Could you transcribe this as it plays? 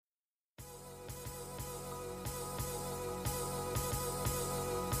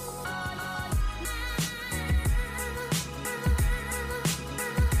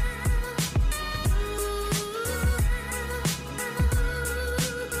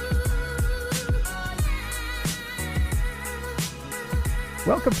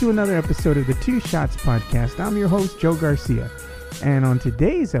Welcome to another episode of the Two Shots Podcast. I'm your host, Joe Garcia. And on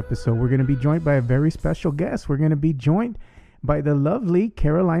today's episode, we're going to be joined by a very special guest. We're going to be joined by the lovely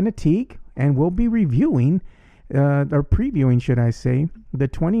Carolina Teague, and we'll be reviewing, or previewing, should I say, the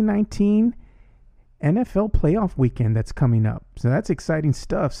 2019 NFL playoff weekend that's coming up. So that's exciting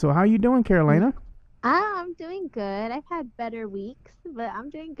stuff. So how you doing, Carolina? I'm doing good. I've had better weeks, but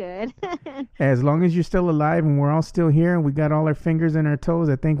I'm doing good. As long as you're still alive and we're all still here and we got all our fingers and our toes,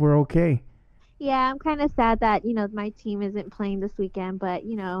 I think we're okay. Yeah, I'm kind of sad that, my team isn't playing this weekend, but,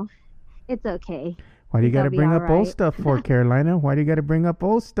 it's okay. Why do you got to bring up old right. stuff for, Carolina? Why do you got to bring up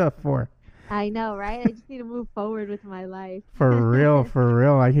old stuff for? I know, right? I just need to move forward with my life. For real.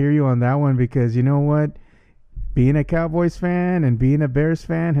 I hear you on that one because you know what? Being a Cowboys fan and being a Bears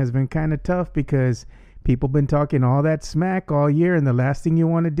fan has been kind of tough because people been talking all that smack all year, and the last thing you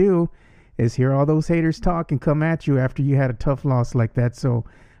want to do is hear all those haters talk and come at you after you had a tough loss like that. So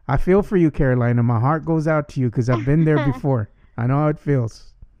I feel for you, Carolina. My heart goes out to you because I've been there before. I know how it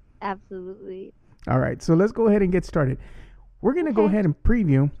feels. Absolutely. All right, so let's go ahead and get started. We're going to go ahead and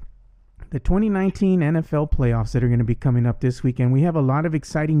preview the 2019 NFL playoffs that are going to be coming up this weekend. We have a lot of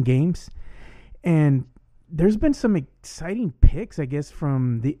exciting games, and there's been some exciting picks, I guess,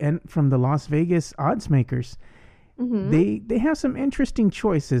 from the Las Vegas odds makers. Mm-hmm. They have some interesting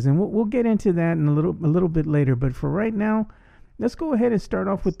choices, and we'll get into that in a little bit later. But for right now, let's go ahead and start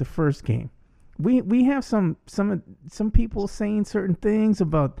off with the first game. We have some people saying certain things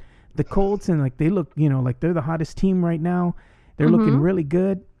about the Colts, and like they look, like they're the hottest team right now. They're looking really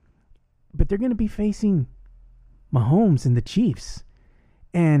good, but they're going to be facing Mahomes and the Chiefs,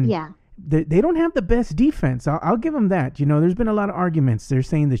 and Yeah. They don't have the best defense. I'll give them that. There's been a lot of arguments. They're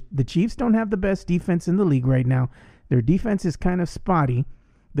saying the Chiefs don't have the best defense in the league right now. Their defense is kind of spotty.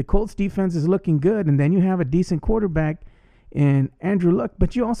 The Colts defense is looking good, and then you have a decent quarterback in Andrew Luck,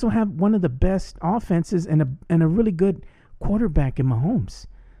 but you also have one of the best offenses and a really good quarterback in Mahomes.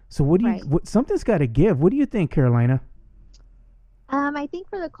 So something's got to give. What do you think, Carolina? I think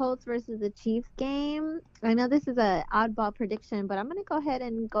for the Colts versus the Chiefs game, I know this is an oddball prediction, but I'm going to go ahead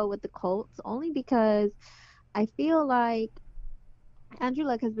and go with the Colts only because I feel like Andrew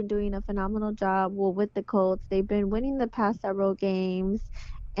Luck has been doing a phenomenal job with the Colts. They've been winning the past several games,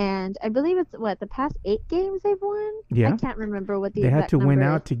 and I believe it's the past 8 games they've won? Yeah. I can't remember what the They had exact to win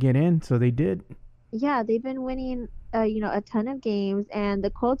number out is. to get in, so they did. Yeah, they've been winning, a ton of games, and the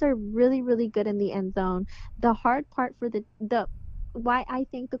Colts are really, really good in the end zone. The hard part for the why I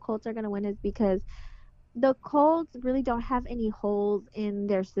think the Colts are going to win is because the Colts really don't have any holes in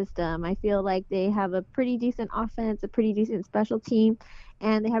their system. I feel like they have a pretty decent offense, a pretty decent special team,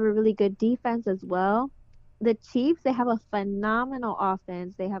 and they have a really good defense as well. The Chiefs, they have a phenomenal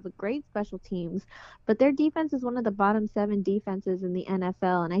offense. They have a great special teams, but their defense is one of the bottom 7 defenses in the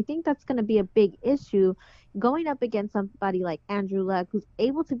NFL, and I think that's going to be a big issue going up against somebody like Andrew Luck, who's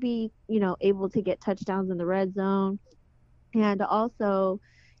able to be, able to get touchdowns in the red zone. And also,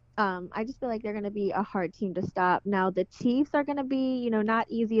 I just feel like they're going to be a hard team to stop. Now, the Chiefs are going to be, not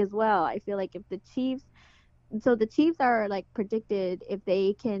easy as well. I feel like the Chiefs are like predicted, if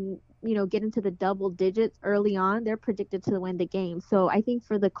they can, get into the double digits early on, they're predicted to win the game. So I think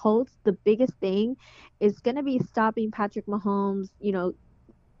for the Colts, the biggest thing is going to be stopping Patrick Mahomes,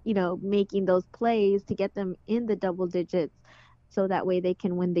 making those plays to get them in the double digits, so that way they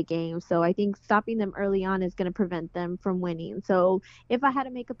can win the game. So I think stopping them early on is going to prevent them from winning. So if I had to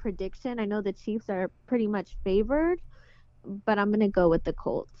make a prediction, I know the Chiefs are pretty much favored, but I'm going to go with the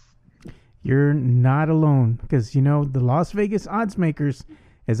Colts. You're not alone because, the Las Vegas odds makers,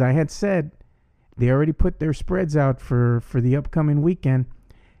 as I had said, they already put their spreads out for the upcoming weekend,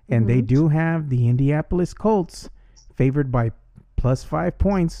 and they do have the Indianapolis Colts favored by plus 5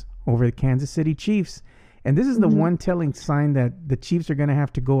 points over the Kansas City Chiefs. And this is the one telling sign that the Chiefs are going to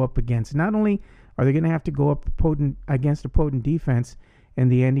have to go up against. Not only are they going to have to go up against a potent defense in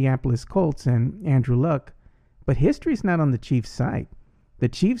the Indianapolis Colts and Andrew Luck, but history's not on the Chiefs' side. The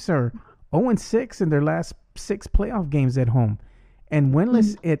Chiefs are 0-6 in their last 6 playoff games at home and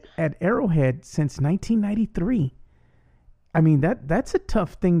winless at Arrowhead since 1993. I mean, that's a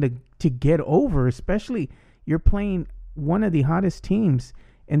tough thing to get over, especially you're playing one of the hottest teams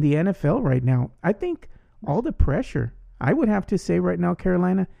in the NFL right now. I think all the pressure, I would have to say right now,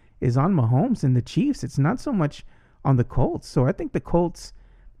 Carolina, is on Mahomes and the Chiefs. It's not so much on the Colts. So I think the Colts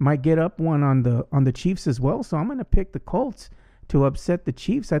might get up one on the Chiefs as well. So I'm going to pick the Colts to upset the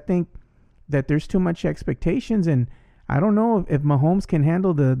Chiefs. I think that there's too much expectations, and I don't know if Mahomes can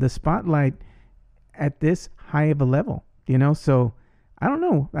handle the spotlight at this high of a level. So I don't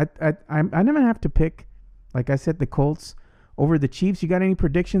know. I'm going to have to pick, like I said, the Colts over the Chiefs. You got any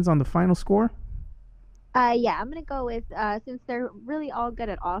predictions on the final score? Yeah, I'm gonna go with since they're really all good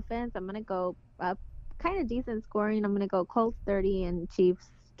at offense, I'm gonna go kind of decent scoring. I'm gonna go Colts 30 and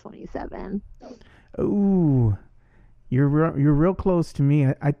Chiefs 27. Ooh, you're real close to me.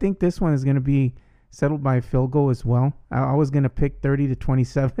 I think this one is going to be settled by a field goal as well. I was going to pick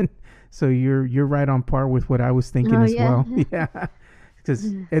 30-27, so you're right on par with what I was thinking Oh as yeah. well. Yeah,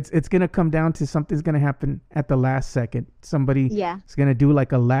 because it's going to come down to something's going to happen at the last second. Somebody Yeah. is going to do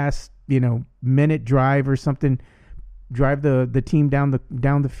like a last minute drive or something, drive the team down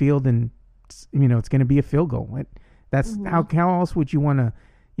the field, and it's going to be a field goal. That's Hmm. how else would you want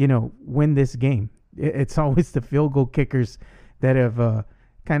to win this game? It's always the field goal kickers that have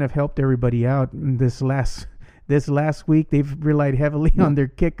kind of helped everybody out this last week. They've relied heavily on their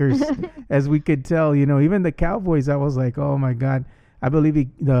kickers, as we could tell. Even the Cowboys. I was like, oh my God. I believe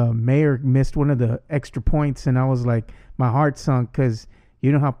the mayor missed one of the extra points, and I was like, my heart sunk because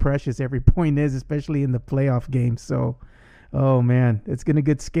you know how precious every point is, especially in the playoff games. So, oh man, it's gonna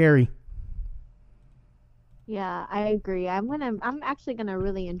get scary. Yeah, I agree. I'm actually gonna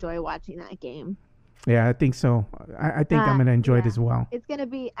really enjoy watching that game. Yeah, I think so. I think I'm gonna enjoy it Yeah. as well. It's gonna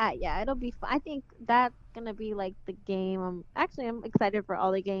be yeah, it'll be fun. I think that's gonna be like the game. I'm excited for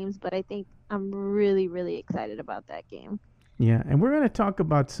all the games, but I think I'm really, really excited about that game. Yeah, and we're going to talk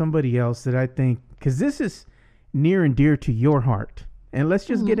about somebody else that I think, because this is near and dear to your heart. And let's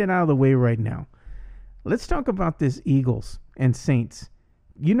just Hmm. get it out of the way right now. Let's talk about this Eagles and Saints.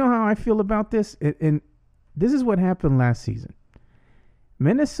 You know how I feel about this? And this is what happened last season.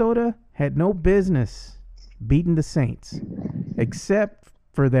 Minnesota had no business beating the Saints except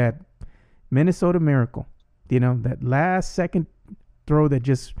for that Minnesota miracle. That last second throw that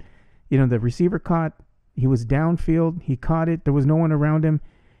just, the receiver caught. He was downfield. He caught it. There was no one around him.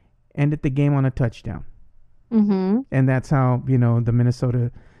 Ended the game on a touchdown. Mhm. And that's how, the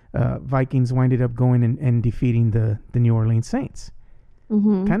Minnesota Vikings winded up going and defeating the New Orleans Saints.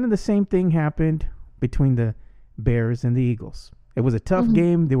 Mhm. Kind of the same thing happened between the Bears and the Eagles. It was a tough Mhm.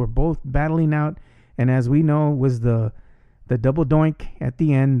 game. They were both battling out. And as we know, was the double doink at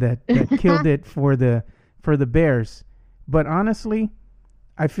the end that killed it for the Bears. But honestly,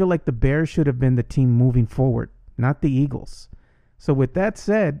 I feel like the Bears should have been the team moving forward, not the Eagles. So with that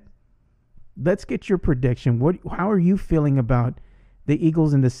said, let's get your prediction. How are you feeling about the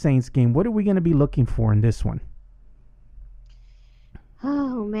Eagles and the Saints game? What are we going to be looking for in this one?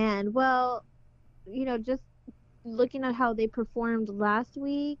 Oh man. Well, just looking at how they performed last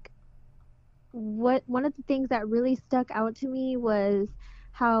week, what one of the things that really stuck out to me was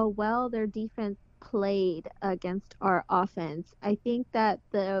how well their defense played against our offense. I think that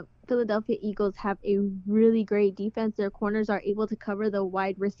the Philadelphia Eagles have a really great defense. Their corners are able to cover the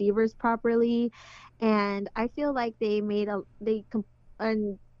wide receivers properly, and I feel like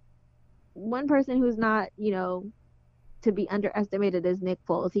and one person who's not, to be underestimated is Nick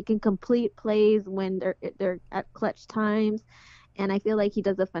Foles. He can complete plays when they're at clutch times, and I feel like he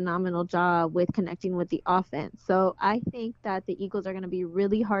does a phenomenal job with connecting with the offense. So I think that the Eagles are going to be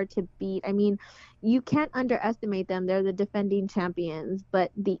really hard to beat. I mean, you can't underestimate them. They're the defending champions,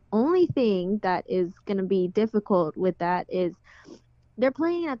 but the only thing that is going to be difficult with that is they're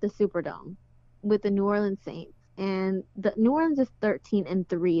playing at the Superdome with the New Orleans Saints. And the New Orleans is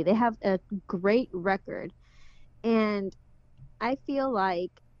 13-3. They have a great record. And I feel like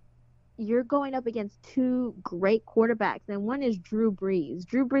you're going up against two great quarterbacks, and one is Drew Brees.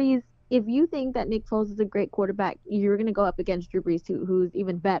 Drew Brees, if you think that Nick Foles is a great quarterback, you're going to go up against Drew Brees, who's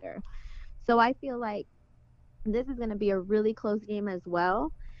even better. So I feel like this is going to be a really close game as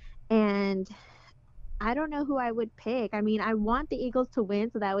well. And I don't know who I would pick. I mean, I want the Eagles to win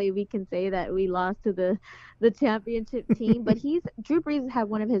so that way we can say that we lost to the championship team. But Drew Brees had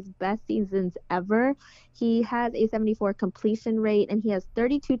one of his best seasons ever. He has a 74 completion rate and he has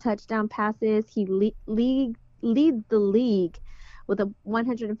 32 touchdown passes. He leads the league with a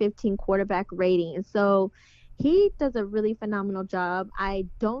 115 quarterback rating. So he does a really phenomenal job. I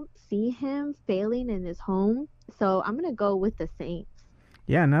don't see him failing in his home. So I'm gonna go with the Saints.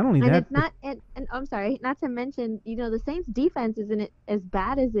 Yeah, not only And that, it's but not, and I'm sorry, not to mention, the Saints defense isn't as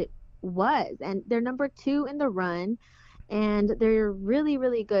bad as it was. And they're number two in the run and they're really,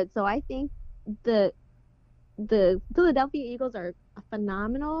 really good. So I think the the Philadelphia Eagles are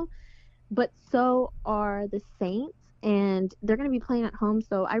phenomenal, but so are the Saints. And they're going to be playing at home.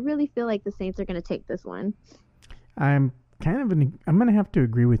 So I really feel like the Saints are going to take this one. I'm going to have to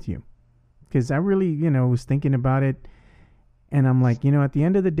agree with you because I really, was thinking about it. And I'm like, at the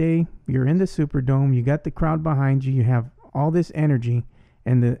end of the day, you're in the Superdome. You got the crowd behind you. You have all this energy,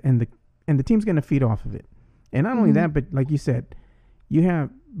 and the team's going to feed off of it. And not only Mm-hmm. that, but like you said, you have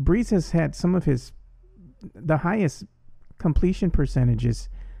Breeze has had some of the highest completion percentages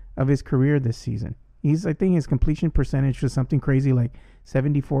of his career this season. I think his completion percentage was something crazy like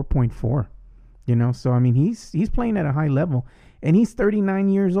 74.4. So I mean, he's playing at a high level, and he's 39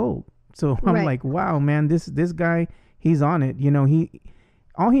 years old. So I'm Right. like, wow, man, this guy, he's on it.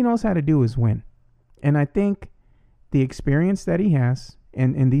 All he knows how to do is win, and I think the experience that he has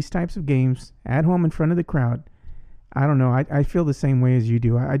in these types of games at home in front of the crowd, I don't know. I feel the same way as you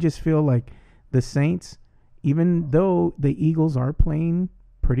do. I just feel like the Saints, even though the Eagles are playing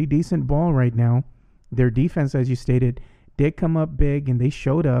pretty decent ball right now, their defense, as you stated, did come up big and they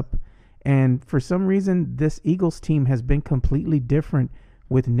showed up. And for some reason, this Eagles team has been completely different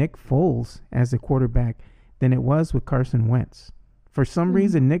with Nick Foles as the quarterback than it was with Carson Wentz. For some Mm-hmm.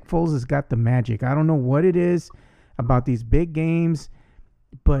 reason, Nick Foles has got the magic. I don't know what it is about these big games,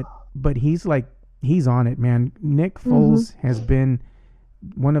 but he's on it, man. Nick Mm-hmm. Foles has been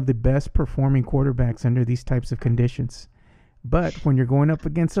one of the best performing quarterbacks under these types of conditions. But when you're going up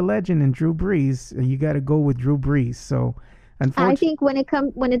against a legend and Drew Brees, you got to go with Drew Brees. So, I unfortunately, think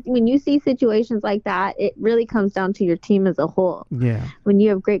when you see situations like that, it really comes down to your team as a whole. yeah, When you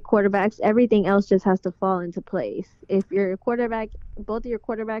have great quarterbacks, everything else just has to fall into place. If your quarterback, both of your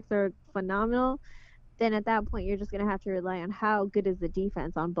quarterbacks are phenomenal, then at that point you're just gonna have to rely on how good is the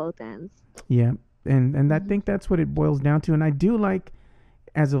defense on both ends. yeah, and I Hmm. think that's what it boils down to. And I do like,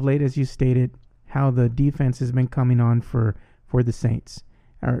 as of late, as you stated, how the defense has been coming on for the Saints.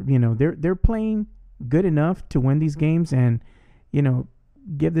 They're playing good enough to win these games and you know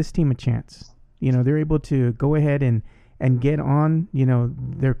give this team a chance. They're able to go ahead and get on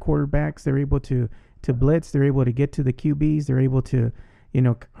their quarterbacks. They're able to blitz. They're able to get to the QBs. They're able to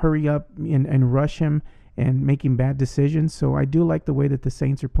hurry up and rush him and making bad decisions. So I do like the way that the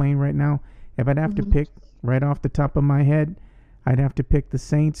Saints are playing right now. If I'd have to Hmm. pick right off the top of my head, I'd have to pick the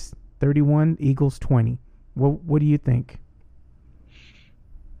Saints 31, Eagles 20. What do you think?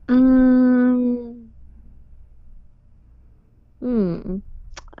 Um, hmm.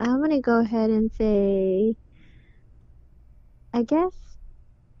 I'm gonna go ahead and say, I guess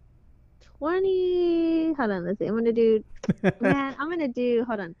 20. Hold on, let's see. Man, I'm gonna do,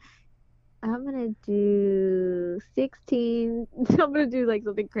 hold on. I'm gonna do 16. I'm gonna do like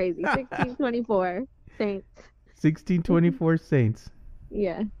something crazy. 16-24 Saints. 16-24 Saints.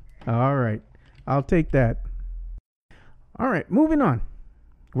 Yeah. All right. I'll take that. All right, moving on.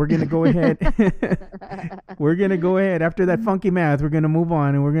 We're going to go ahead. We're going to go ahead. After that funky math, we're going to move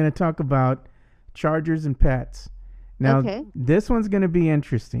on and we're going to talk about Chargers and Pats. Now, Okay. this one's going to be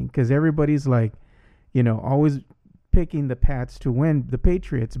interesting because everybody's like, always picking the Pats to win the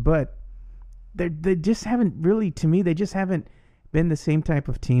Patriots, but they just haven't really, to me, they just haven't been the same type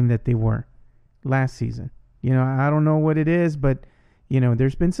of team that they were last season. I don't know what it is, but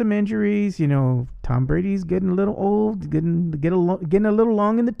there's been some injuries. Tom Brady's getting a little old, getting a little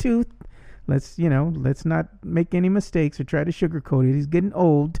long in the tooth. Let's not make any mistakes or try to sugarcoat it. He's getting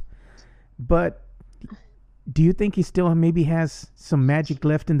old, but do you think he still maybe has some magic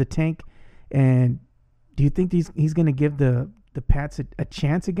left in the tank? And do you think he's going to give the Pats a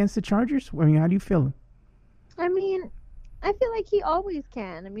chance against the Chargers? I mean, how do you feel? I mean, I feel like he always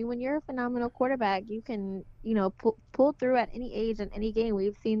can. I mean, when you're a phenomenal quarterback, you can, pull through at any age and any game.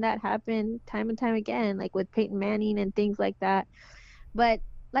 We've seen that happen time and time again, like with Peyton Manning and things like that. But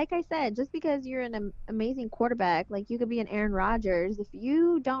like I said, just because you're an amazing quarterback, like you could be an Aaron Rodgers, if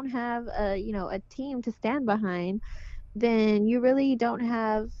you don't have a team to stand behind, then you really don't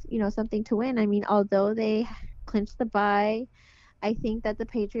have, something to win. I mean, although they clinched the bye, I think that the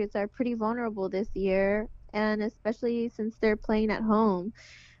Patriots are pretty vulnerable this year, and especially since they're playing at home.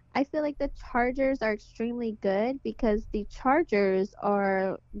 I feel like the Chargers are extremely good because the Chargers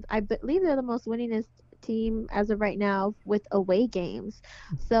are, I believe they're the most winningest team as of right now with away games.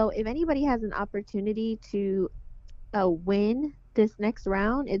 So if anybody has an opportunity to win this next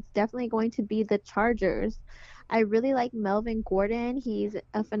round, it's definitely going to be the Chargers. I really like Melvin Gordon. He's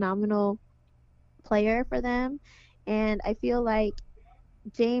a phenomenal player for them. And I feel like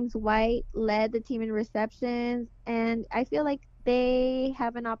James White led the team in receptions, and I feel like they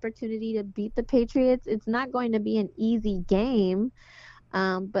have an opportunity to beat the Patriots. It's not going to be an easy game,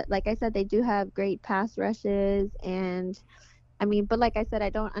 but like I said, they do have great pass rushes, and I mean, but like I said, I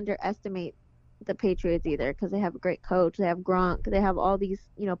don't underestimate the Patriots either because they have a great coach. They have Gronk. They have all these,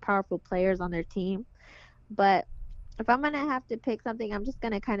 powerful players on their team. But if I'm gonna have to pick something, I'm just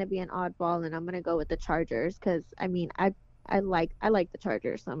gonna kind of be an oddball, and I'm gonna go with the Chargers because I mean, I like the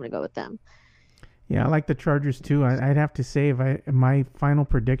Chargers, so I'm gonna go with them. Yeah, I like the Chargers too. I'd have to say, if my final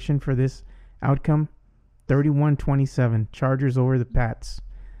prediction for this outcome, 31-27. Chargers over the Pats.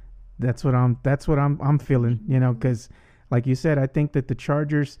 That's what I'm feeling, because like you said, I think that the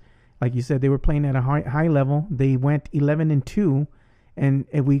Chargers, like you said, they were playing at a high level. They went 11-2, and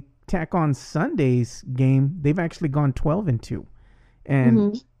if we tack on Sunday's game, they've actually gone 12-2.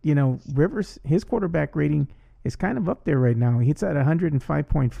 And Rivers, his quarterback rating is kind of up there right now. He's at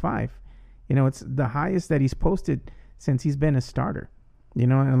 105.5. It's the highest that he's posted since he's been a starter.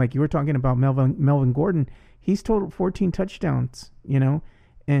 And like you were talking about Melvin Gordon, he's totaled 14 touchdowns,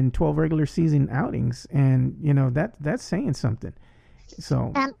 in 12 regular season outings, and that's saying something.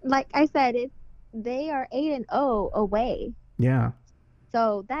 So, and like I said, they are 8-0 away. Yeah.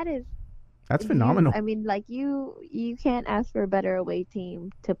 So that's phenomenal. I mean, like you can't ask for a better away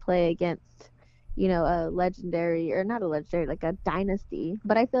team to play against, a legendary, or not a legendary, like a dynasty.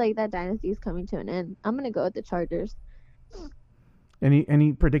 But I feel like that dynasty is coming to an end. I'm gonna go with the Chargers.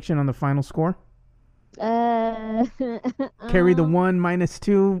 Any prediction on the final score? Carry the 1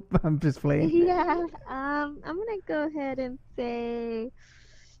 -2. I'm just playing. Yeah. I'm gonna go ahead and say,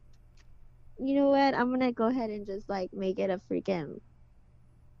 you know what? I'm gonna go ahead and just like make it a freaking.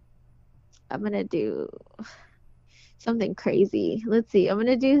 I'm gonna do something crazy. Let's see. I'm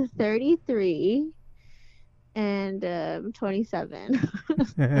gonna do 33 and 27.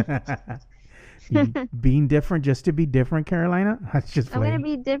 Being different just to be different, Carolina. That's just. I'm gonna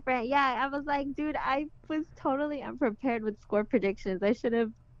be different. Yeah, I was like, dude, I was totally unprepared with score predictions. I should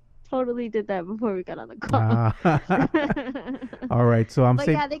have totally did that before we got on the call. All right, so I'm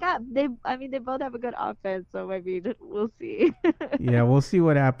saying. Yeah, they both have a good offense, so maybe we'll see. Yeah, we'll see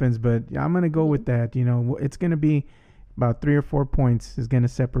what happens, but I'm gonna go with that. It's gonna be about 3 or 4 points is gonna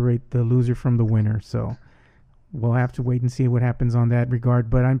separate the loser from the winner. So we'll have to wait and see what happens on that regard.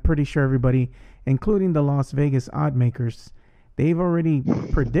 But I'm pretty sure everybody, including the Las Vegas odd makers, they've already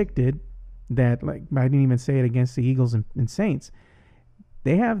predicted that, like, I didn't even say it against the Eagles and Saints.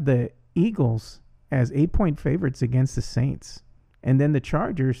 They have the Eagles as 8-point favorites against the Saints. And then the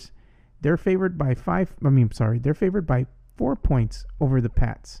Chargers, they're favored by 4 points over the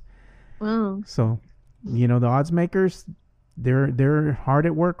Pats. Wow. So, the odds makers, they're hard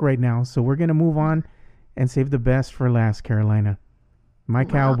at work right now. So we're going to move on and save the best for last, Carolina. My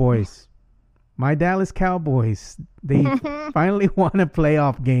Cowboys. My Dallas Cowboys. They finally won a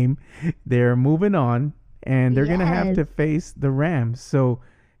playoff game. They're moving on, and they're going to have to face the Rams. So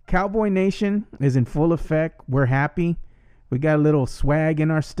Cowboy Nation is in full effect. We're happy. We got a little swag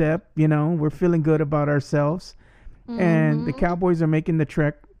in our step. We're feeling good about ourselves. And the Cowboys are making the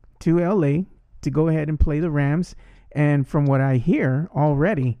trek to L.A. to go ahead and play the Rams. And from what I hear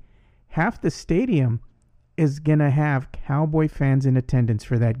already, half the stadium is going to have Cowboy fans in attendance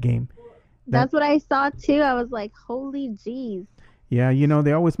for that game. That's what I saw too. I was like, holy jeez. Yeah,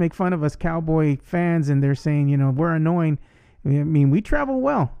 they always make fun of us Cowboy fans, and they're saying, we're annoying. I mean, we travel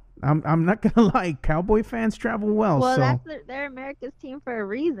well. I'm not going to lie. Cowboy fans travel well. Well, they're America's team for a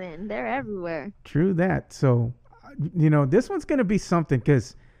reason. They're everywhere. True that. So, this one's going to be something,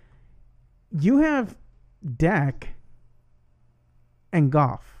 because you have Dak and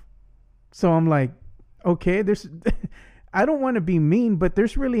Goff. So I'm like, okay, I don't want to be mean, but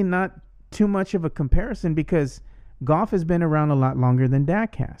there's really not too much of a comparison, because Goff has been around a lot longer than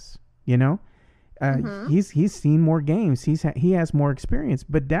Dak has. He's seen more games. He has more experience.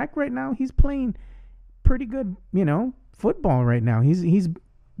 But Dak right now, he's playing pretty good, football right now. He's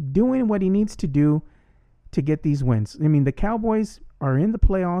doing what he needs to do to get these wins. I mean, the Cowboys are in the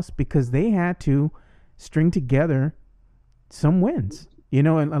playoffs because they had to string together some wins. And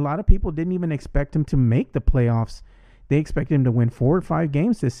a lot of people didn't even expect him to make the playoffs. They expected him to win 4 or 5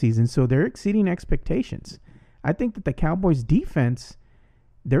 games this season, so they're exceeding expectations. I think that the Cowboys' defense,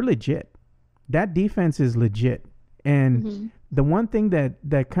 they're legit. That defense is legit. And the one thing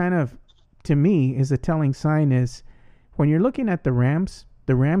that kind of, to me, is a telling sign is when you're looking at the Rams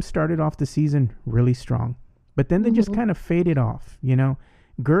started off the season really strong, but then they just kind of faded off.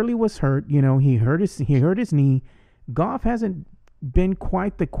 Gurley was hurt. He hurt his knee. Goff hasn't been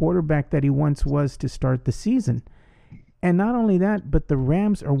quite the quarterback that he once was to start the season. And not only that, but the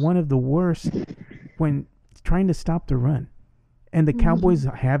Rams are one of the worst when trying to stop the run. And the Cowboys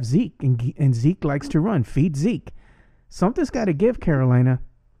have Zeke, and Zeke likes to run. Feed Zeke. Something's got to give, Carolina.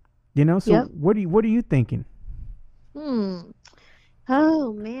 So what are you thinking?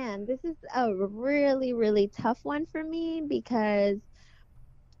 Oh man, this is a really, really tough one for me, because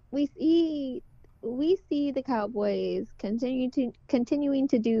we see the Cowboys continuing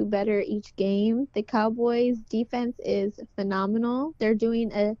to do better each game. The Cowboys defense is phenomenal. They're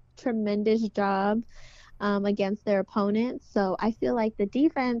doing a tremendous job against their opponents. So I feel like the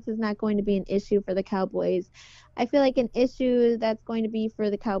defense is not going to be an issue for the Cowboys. I feel like an issue that's going to be for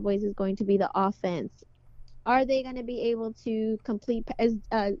the Cowboys is going to be the offense. Are they going to be able to complete? Is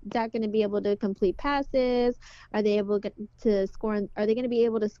Dak going to be able to complete passes? Are they able to score? Are they going to be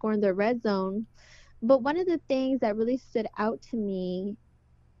able to score in their red zone? But one of the things that really stood out to me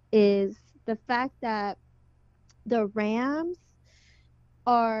is the fact that the Rams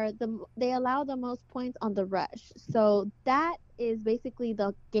they allow the most points on the rush. So that is basically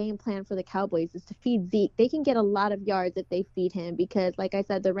the game plan for the Cowboys is to feed Zeke. They can get a lot of yards if they feed him because like I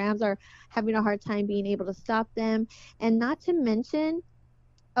said, the Rams are having a hard time being able to stop them. And not to mention,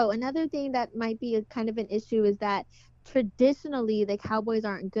 another thing that might be a kind of an issue is that traditionally the Cowboys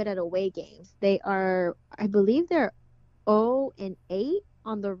aren't good at away games. They are, I believe they're 0-8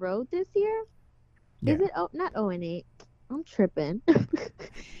 on the road this year. Yeah. Is it not 0-8? I'm tripping.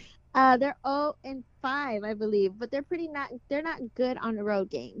 They're 0-5, I believe, but they're not good on the road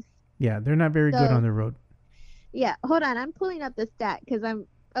games. Yeah, they're not very good on the road. Yeah, hold on. I'm pulling up the stat because I'm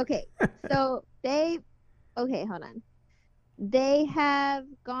okay. So hold on. They have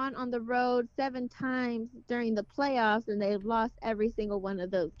gone on the road 7 times during the playoffs and they've lost every single one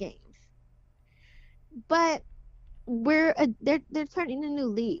of those games. But they're turning a new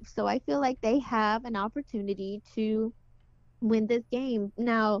leaf, so I feel like they have an opportunity to win this game.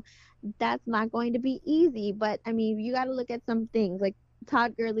 Now, that's not going to be easy, but I mean, you got to look at some things like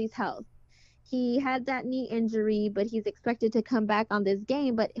Todd Gurley's health. He had that knee injury, but he's expected to come back on this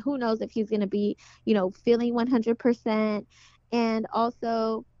game, but who knows if he's going to be, feeling 100%. And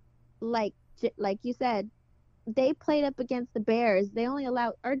also, like you said, they played up against the Bears.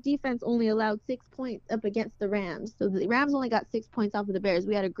 Our defense only allowed 6 points up against the Rams. So the Rams only got 6 points off of the Bears.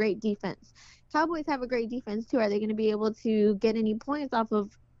 We had a great defense. Cowboys have a great defense too. Are they going to be able to get any points off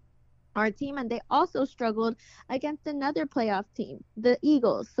of our team? And they also struggled against another playoff team, the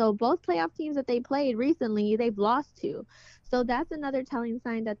Eagles. So both playoff teams that they played recently, they've lost to. So that's another telling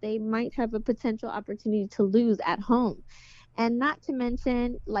sign that they might have a potential opportunity to lose at home. And not to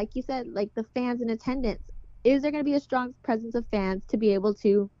mention, like you said, like the fans in attendance. Is there going to be a strong presence of fans to be able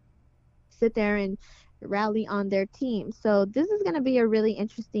to sit there and rally on their team? So this is going to be a really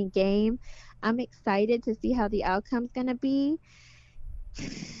interesting game. I'm excited to see how the outcome's going to be.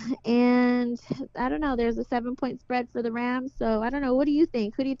 And I don't know, there's a 7-point spread for the Rams. So I don't know. What do you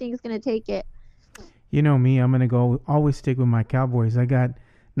think? Who do you think is going to take it? You know me, I'm going to always stick with my Cowboys. I got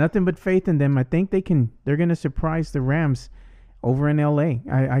nothing but faith in them. I think they're going to surprise the Rams over in LA.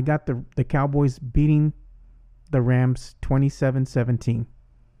 I got the Cowboys beating the Rams 27-17.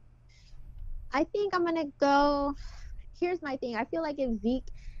 I think I'm going to go. Here's my thing. I feel like if Zeke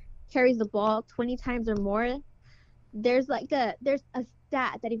carries the ball 20 times or more, there's a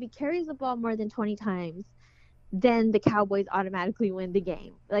stat that if he carries the ball more than 20 times, then the Cowboys automatically win the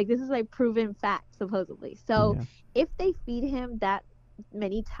game. Like, this is like proven fact, supposedly. So if they feed him that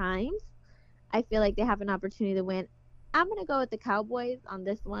many times, I feel like they have an opportunity to win. I'm going to go with the Cowboys on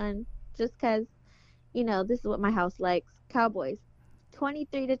this one just because, this is what my house likes. Cowboys,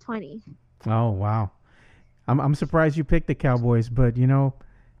 23-20. Oh, wow. I'm surprised you picked the Cowboys, but,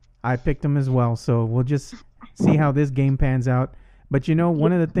 I picked them as well. So we'll just see how this game pans out. But,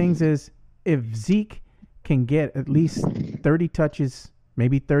 one of the things is if Zeke can get at least 30 touches,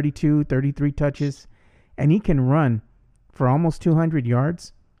 maybe 32, 33 touches, and he can run for almost 200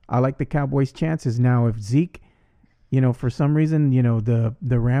 yards, I like the Cowboys' chances. Now, if Zeke, for some reason,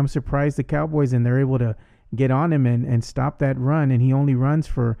 the Rams surprise the Cowboys and they're able to get on him and stop that run, and he only runs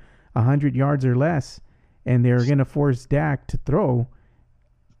for 100 yards or less, and they're going to force Dak to throw,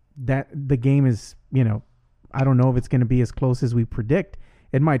 that the game is, I don't know if it's going to be as close as we predict.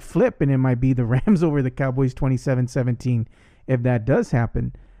 It might flip, and it might be the Rams over the Cowboys 27-17 if that does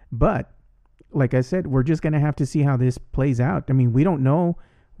happen. But like I said, we're just going to have to see how this plays out. I mean, we don't know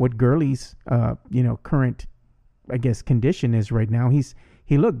what Gurley's, current, I guess, condition is right now.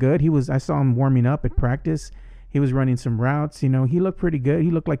 He looked good. I saw him warming up at practice. He was running some routes. He looked pretty good.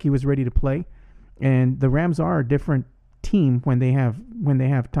 He looked like he was ready to play. And the Rams are a different team when they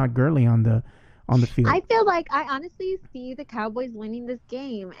have Todd Gurley on the field. I feel like I honestly see the Cowboys winning this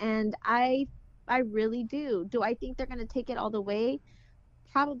game, and I really do. Do I think they're going to take it all the way?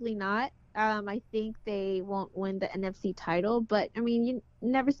 Probably not. I think they won't win the NFC title, but I mean, you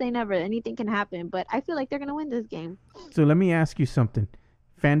never say never. Anything can happen, but I feel like they're going to win this game. So let me ask you something,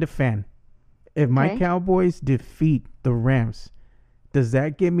 fan to fan. If my Cowboys defeat the Rams, does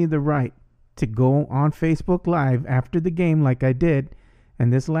that give me the right to go on Facebook Live after the game like I did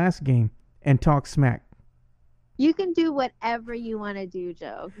in this last game and talk smack? You can do whatever you want to do,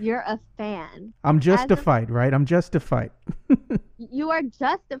 Joe. You're a fan. I'm As a justified, right? I'm justified. you are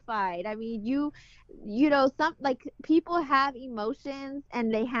justified. I mean, you know, some like people have emotions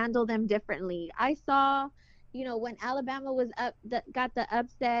and they handle them differently. I saw, you know, when Alabama was got the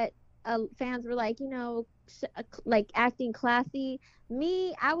upset, fans were like, you know, like acting classy.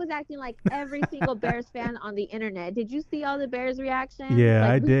 Me, I was acting like every single Bears fan on the internet. Did you see all the Bears reactions? Yeah, Like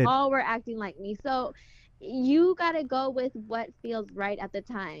I we did. all were acting like me. So you got to go with what feels right at the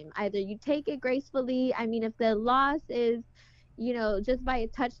time. Either you take it gracefully. I mean, if the loss is, you know, just by a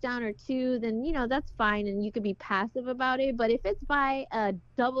touchdown or two, then, you know, that's fine and you could be passive about it. But if it's by a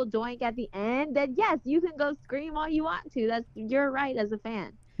double doink at the end, then yes, you can go scream all you want to. That's your right as a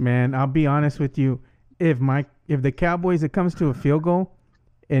fan. Man, I'll be honest with you. If the Cowboys, it comes to a field goal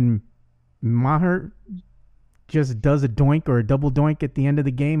and Maher just does a doink or a double doink at the end of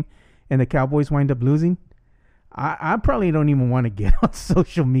the game and the Cowboys wind up losing, I probably don't even want to get on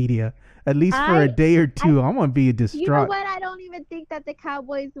social media, at least for a I day or I two. I'm going to be You know distraught. what? I don't even think that the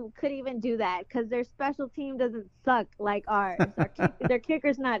Cowboys could even do that because their special team doesn't suck like ours. Their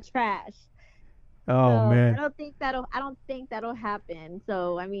kicker's not trash. Oh, So man. I don't think that'll happen.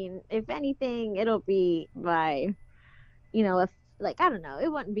 So I mean, if anything, it'll be by, you know, if like I don't know, it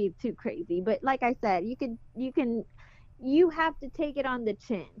wouldn't be too crazy. But like I said, you have to take it on the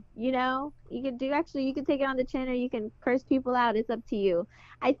chin. You know, you can take it on the chin or you can curse people out. It's up to you.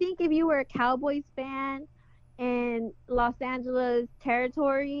 I think if you were a Cowboys fan in Los Angeles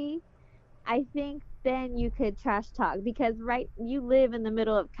territory, I think then you could trash talk because right you live in the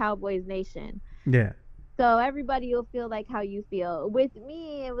middle of Cowboys Nation. Yeah. So everybody will feel like how you feel. With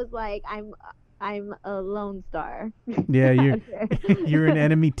me, it was like I'm a lone star Yeah, out you're in here.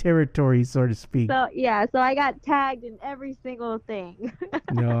 enemy territory, so to speak. So yeah, so I got tagged in every single thing.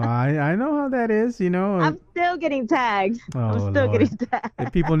 No, I know how that is, you know. I'm still getting tagged. I'm Oh still Lord. getting The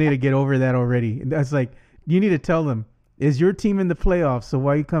tagged. people need to get over that already. That's like you need to tell them, is your team in the playoffs, so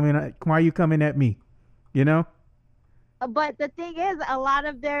why are you coming at me? You know? But the thing is, a lot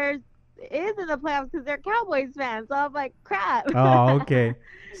of theirs is in the playoffs because they're Cowboys fans. So I'm like, crap. Oh, okay.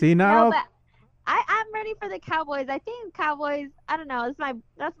 See, not No, all. but I'm ready for the Cowboys. I think Cowboys. I don't know.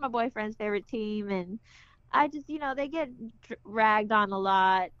 That's my boyfriend's favorite team, and I just they get ragged on a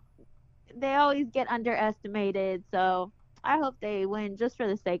lot. They always get underestimated. So I hope they win just for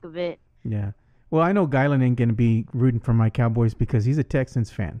the sake of it. Yeah. Well, I know Gylan ain't gonna be rooting for my Cowboys because he's a Texans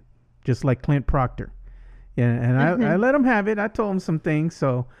fan, just like Clint Proctor. Yeah, and I let him have it. I told him some things,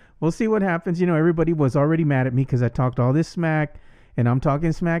 so we'll see what happens. You know, everybody was already mad at me because I talked all this smack, and I'm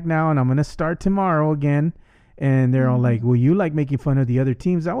talking smack now, and I'm gonna start tomorrow again. And they're all like, "Well, you like making fun of the other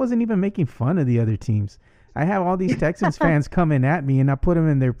teams." I wasn't even making fun of the other teams. I have all these Texans fans coming at me, and I put them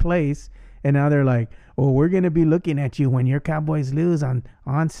in their place, and now they're like, "Well, we're gonna be looking at you when your Cowboys lose on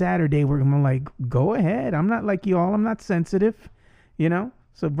Saturday." I'm like, "Go ahead. I'm not like you all. I'm not sensitive, you know.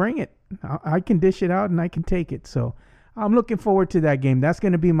 So bring it. I can dish it out and I can take it." So I'm looking forward to that game. That's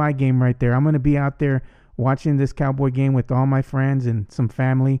gonna be my game right there. I'm gonna be out there watching this Cowboy game with all my friends and some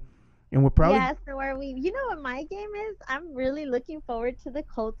family, and we'll probably. Yeah, so are we. You know what my game is? I'm really looking forward to the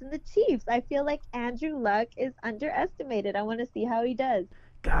Colts and the Chiefs. I feel like Andrew Luck is underestimated. I want to see how he does.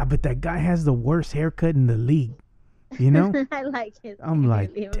 God, but that guy has the worst haircut in the league. You know? I like his I'm hair.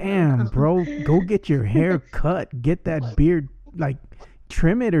 like, Leave him damn, alone. bro, go get your hair cut. Get that beard, like,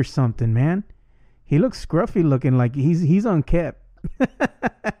 trim it or something, man. He looks scruffy looking, like he's unkept.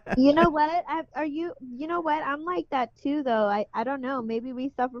 You know what? You know what? I'm like that too, though. I don't know. Maybe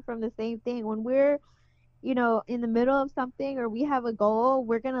we suffer from the same thing. When we're, in the middle of something or we have a goal,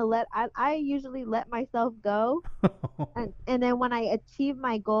 I usually let myself go. And then when I achieve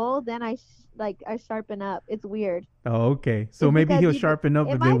my goal, then I sharpen up. It's weird. Oh, okay. So It's maybe because he'll sharpen up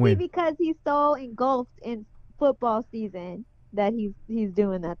it if they might be win. because he's so engulfed in football season that he's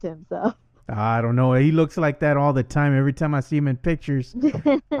doing that to himself. I don't know. He looks like that all the time. Every time I see him in pictures,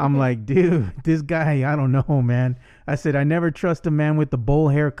 I'm like, dude, this guy, I don't know, man. I said, I never trust a man with the bowl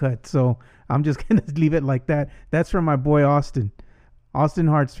haircut. So I'm just going to leave it like that. That's from my boy, Austin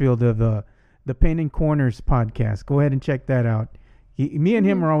Hartsfield of the Painting Corners podcast. Go ahead and check that out. Me and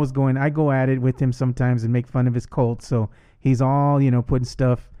him are always going, I go at it with him sometimes and make fun of his Colts. So he's all, putting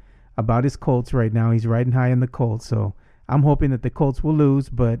stuff about his Colts right now. He's riding high in the Colts. So I'm hoping that the Colts will lose,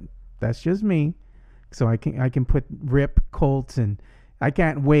 but that's just me. So I can put rip Colts, and I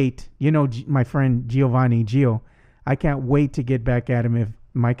can't wait. My friend Giovanni Gio, I can't wait to get back at him if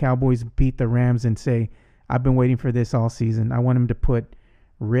my Cowboys beat the Rams and say, I've been waiting for this all season. I want him to put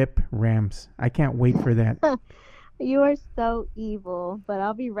rip Rams. I can't wait for that. You are so evil, but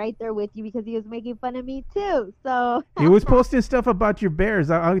I'll be right there with you because he was making fun of me too. So He was posting stuff about your Bears.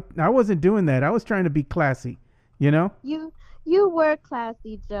 I wasn't doing that. I was trying to be classy, you know? you you were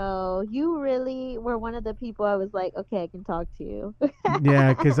classy, Joe. You really were one of the people I was like, okay, I can talk to you.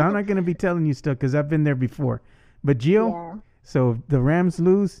 Yeah, because I'm not going to be telling you stuff because I've been there before. But Gio, Yeah, so if the Rams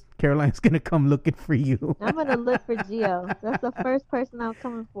lose, Carolina's going to come looking for you. I'm gonna look for Gio. That's the first person I'm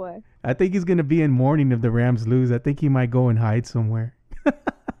coming for. I think he's going to be in mourning if the Rams lose. I think he might go and hide somewhere.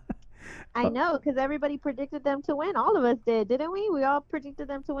 I know, because everybody predicted them to win. All of us did, didn't we? We all predicted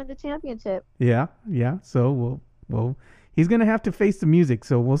them to win the championship. Yeah, yeah. So well, he's going to have to face the music.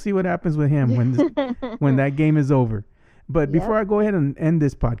 So we'll see what happens with him when that game is over. But before Yep. I go ahead and end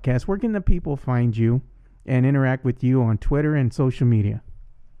this podcast, where can the people find you and interact with you on Twitter and social media?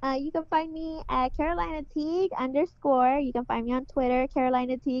 You can find me at Carolina Teague _. You can find me on Twitter,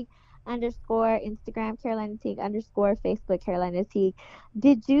 Carolina Teague _, Instagram, Carolina Teague _ Facebook, Carolina Teague.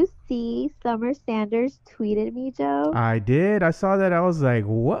 Did you see Summer Sanders tweeted me, Joe? I did. I saw that. I was like,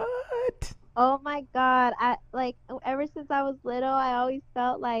 what? Oh my God. I like ever since I was little, I always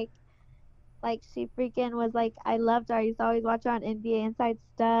felt like she freaking was like I loved her. I used to always watch her on NBA Inside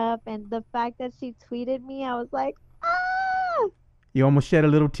Stuff, and the fact that she tweeted me, I was like, ah! You almost shed a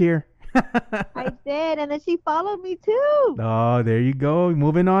little tear. I did, and then she followed me too. Oh, there you go.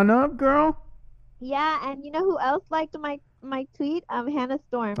 Moving on up, girl. Yeah, and you know who else liked my tweet? Hannah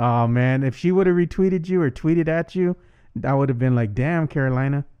Storm. Oh, man. If she would have retweeted you or tweeted at you, I would have been like, damn,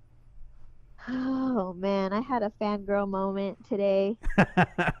 Carolina. Oh man, I had a fangirl moment today.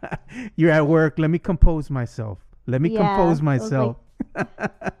 You're at work. Let me compose myself. Let me Yeah, compose it was myself.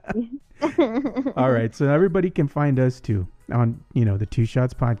 All right. So everybody can find us too on, the Two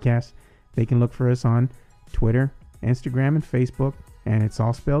Shots Podcast. They can look for us on Twitter, Instagram, and Facebook. And it's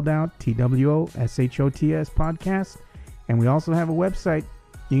all spelled out, TWOSHOTS Podcast. And we also have a website.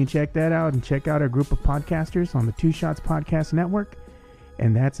 You can check that out and check out our group of podcasters on the Two Shots Podcast Network.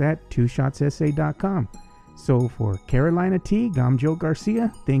 And that's at twoshotssa.com. So for Carolina Teague, I'm Joe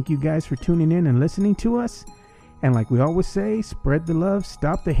Garcia. Thank you guys for tuning in and listening to us. And like we always say, spread the love,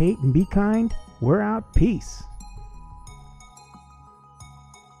 stop the hate, and be kind. We're out. Peace.